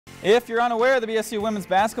If you're unaware, the BSU women's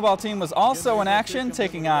basketball team was also in action,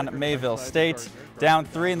 taking on Mayville State. Down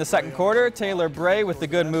 3 in the second quarter, Taylor Bray with the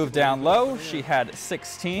good move down low. She had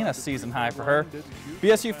 16, a season high for her.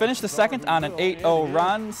 BSU finished the second on an 8-0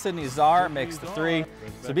 run. Sydney Czar makes the 3.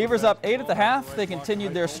 So Beavers up 8 at the half. They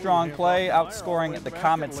continued their strong play, outscoring the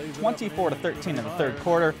Comets 24-13 in the third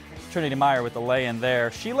quarter. Trinity Meyer with the lay-in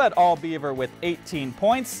there. She led all Beaver with 18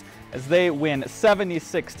 points as they win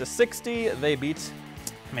 76-60. They beat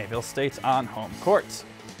Mayville State on home court.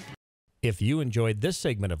 If you enjoyed this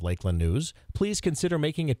segment of Lakeland News, please consider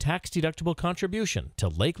making a tax-deductible contribution to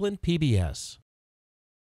Lakeland PBS.